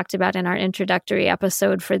that we talked about in our introductory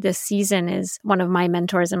episode for this season is one of my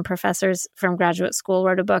mentors and professors from graduate school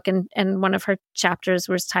wrote a book, and one of her chapters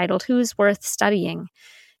was titled "Who's Worth Studying?"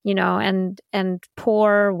 And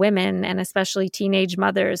poor women, and especially teenage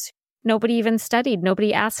mothers, nobody even studied.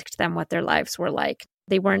 Nobody asked them what their lives were like.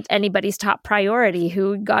 They weren't anybody's top priority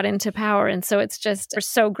who got into power. And so it's just, we're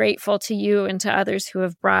so grateful to you and to others who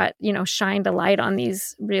have brought, shined a light on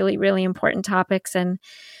these really, really important topics and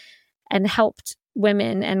helped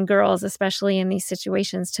women and girls, especially in these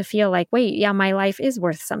situations, to feel like, wait, yeah, my life is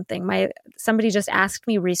worth something. Somebody just asked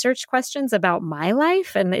me research questions about my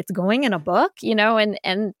life and it's going in a book,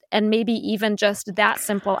 and maybe even just that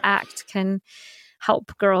simple act can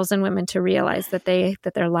help girls and women to realize that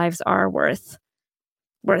their lives are worth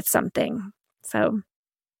something. So,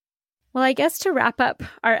 well, I guess to wrap up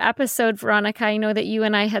our episode, Veronica, I know that you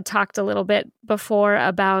and I had talked a little bit before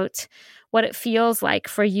about what it feels like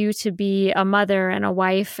for you to be a mother and a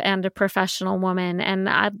wife and a professional woman. And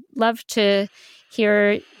I'd love to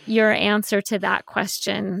hear your answer to that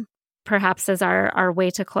question, perhaps as our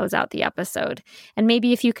way to close out the episode. And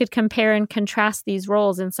maybe if you could compare and contrast these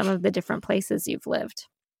roles in some of the different places you've lived.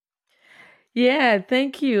 Yeah,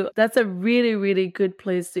 thank you. That's a really, really good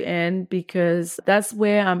place to end because that's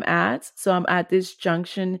where I'm at. So I'm at this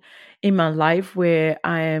junction in my life where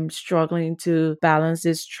I am struggling to balance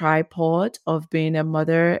this tripod of being a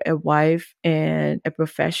mother, a wife, and a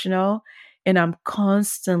professional. And I'm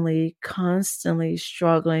constantly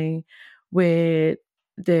struggling with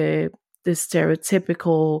the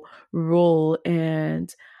stereotypical role.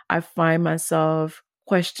 And I find myself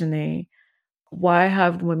questioning, why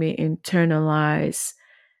have women internalized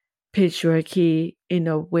patriarchy in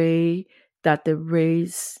a way that they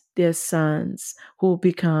raise their sons who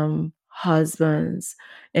become husbands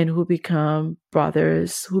and who become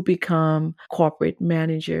brothers, who become corporate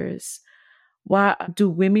managers? Why do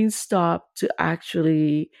women stop to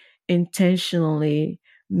actually intentionally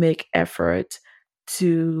make effort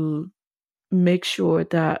to make sure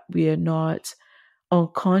that we are not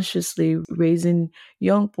unconsciously raising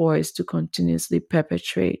young boys to continuously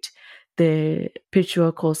perpetrate the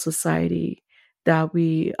patriarchal society that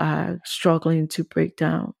we are struggling to break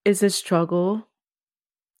down? It's a struggle,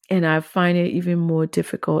 and I find it even more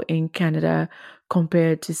difficult in Canada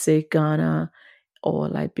compared to, say, Ghana or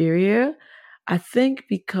Liberia. I think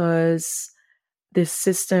because the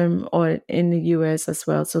system, or in the US as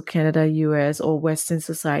well, so Canada, US, or Western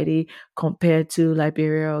society compared to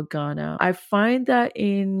Liberia or Ghana. I find that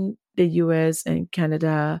in the US and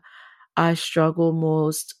Canada, I struggle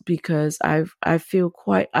most because I feel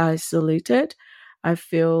quite isolated. I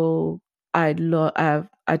feel I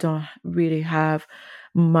don't really have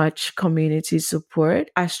much community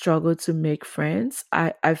support. I struggle to make friends.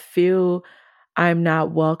 I feel I'm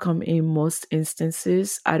not welcome in most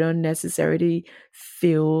instances. I don't necessarily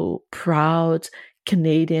feel proud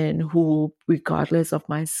Canadian who, regardless of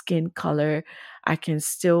my skin color, I can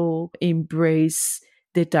still embrace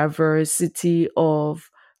the diversity of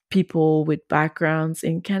people with backgrounds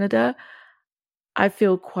in Canada. I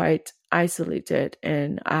feel quite isolated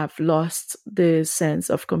and I've lost the sense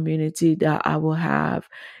of community that I will have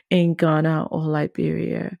in Ghana or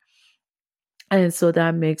Liberia. And so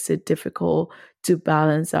that makes it difficult to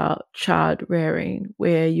balance out child rearing,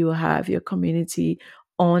 where you have your community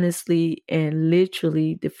honestly and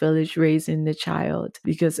literally the village raising the child,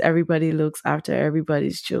 because everybody looks after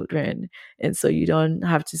everybody's children. And so you don't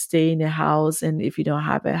have to stay in the house. And if you don't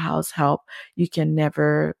have a house help, you can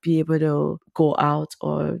never be able to go out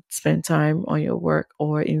or spend time on your work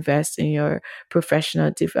or invest in your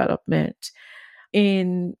professional development.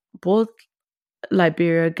 In both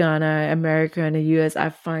Liberia, Ghana, America, and the US, I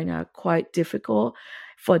find that quite difficult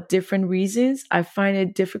for different reasons. I find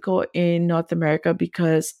it difficult in North America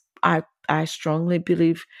because I strongly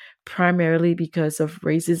believe primarily because of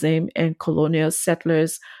racism and colonial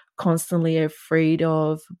settlers constantly afraid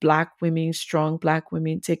of Black women, strong Black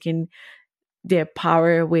women taking their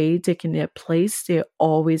power away, taking their place. They're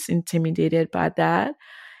always intimidated by that.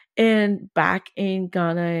 And back in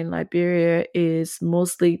Ghana and Liberia is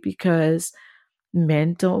mostly because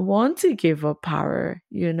men don't want to give up power.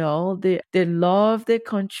 They love the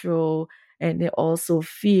control, and they also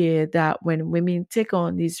fear that when women take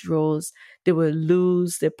on these roles, they will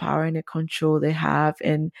lose the power and the control they have,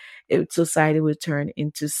 and society will turn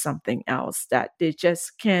into something else that they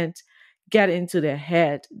just can't get into their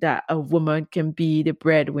head, that a woman can be the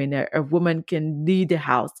breadwinner, a woman can lead the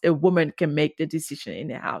house, a woman can make the decision in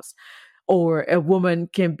the house, or a woman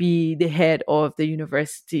can be the head of the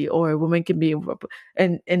university, or a woman can be,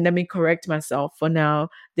 and let me correct myself for now,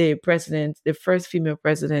 the first female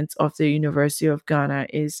president of the University of Ghana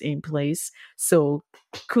is in place. So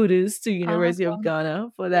kudos to University of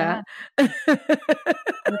Ghana for that. Yeah.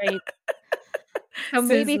 Great. So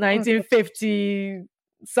Since 1950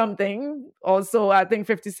 something, also I think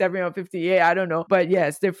 57 or 58, I don't know, but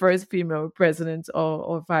yes, the first female president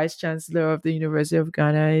or vice chancellor of the University of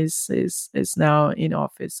Ghana is now in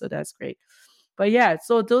office, so that's great. But yeah,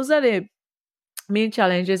 so those are the main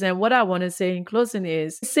challenges. And what I want to say in closing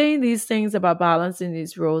is, saying these things about balancing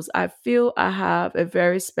these roles, I feel I have a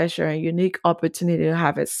very special and unique opportunity to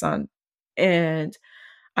have a son, and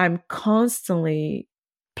I'm constantly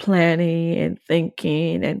planning and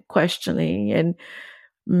thinking and questioning and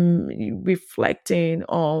reflecting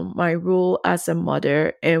on my role as a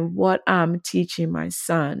mother and what I'm teaching my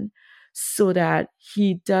son, so that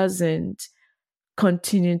he doesn't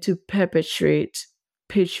continue to perpetuate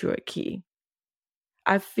patriarchy.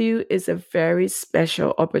 I feel it's a very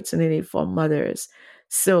special opportunity for mothers.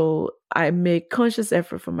 So I make conscious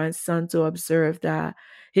effort for my son to observe that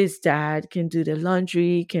his dad can do the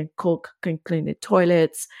laundry, can cook, can clean the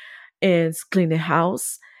toilets, and clean the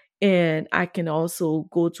house. And I can also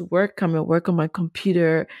go to work, come and work on my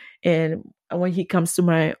computer. And when he comes to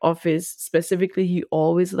my office, specifically, he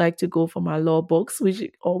always liked to go for my law books, which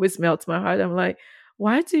always melts my heart. I'm like,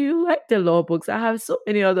 why do you like the law books? I have so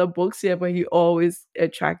many other books here, but he always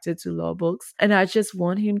attracted to law books. And I just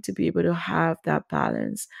want him to be able to have that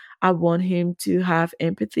balance. I want him to have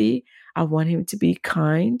empathy. I want him to be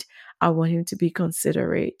kind. I want him to be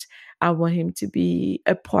considerate. I want him to be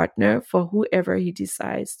a partner for whoever he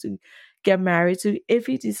decides to get married to, if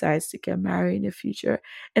he decides to get married in the future.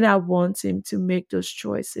 And I want him to make those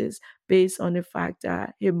choices based on the fact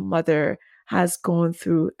that his mother has gone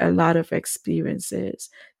through a lot of experiences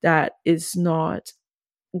that is not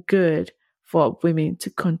good for women to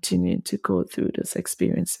continue to go through those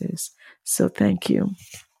experiences. So thank you.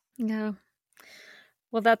 Yeah.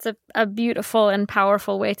 Well, that's a beautiful and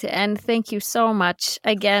powerful way to end. Thank you so much.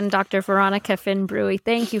 Again, Dr. Veronica Finn Bruey,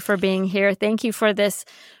 thank you for being here. Thank you for this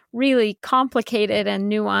really complicated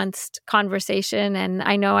and nuanced conversation. And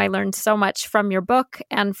I know I learned so much from your book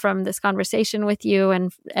and from this conversation with you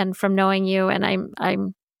and from knowing you. And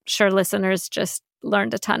I'm sure listeners just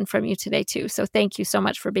learned a ton from you today too. So thank you so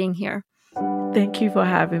much for being here. Thank you for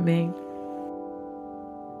having me.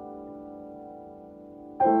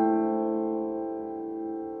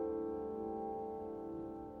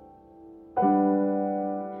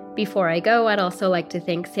 Before I go, I'd also like to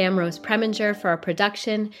thank Sam Rose Preminger for our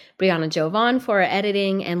production, Brianna Jovan for our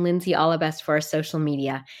editing, and Lindsay Olabest for our social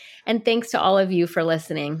media. And thanks to all of you for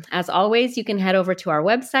listening. As always, you can head over to our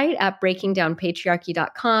website at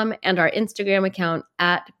breakingdownpatriarchy.com and our Instagram account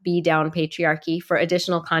at @BeDownPatriarchy for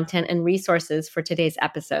additional content and resources for today's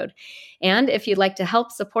episode. And if you'd like to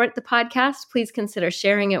help support the podcast, please consider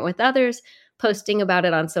sharing it with others, posting about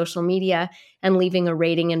it on social media, and leaving a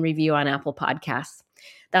rating and review on Apple Podcasts.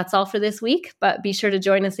 That's all for this week, but be sure to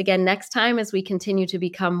join us again next time as we continue to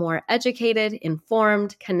become more educated,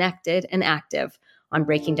 informed, connected, and active on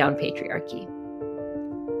Breaking Down Patriarchy.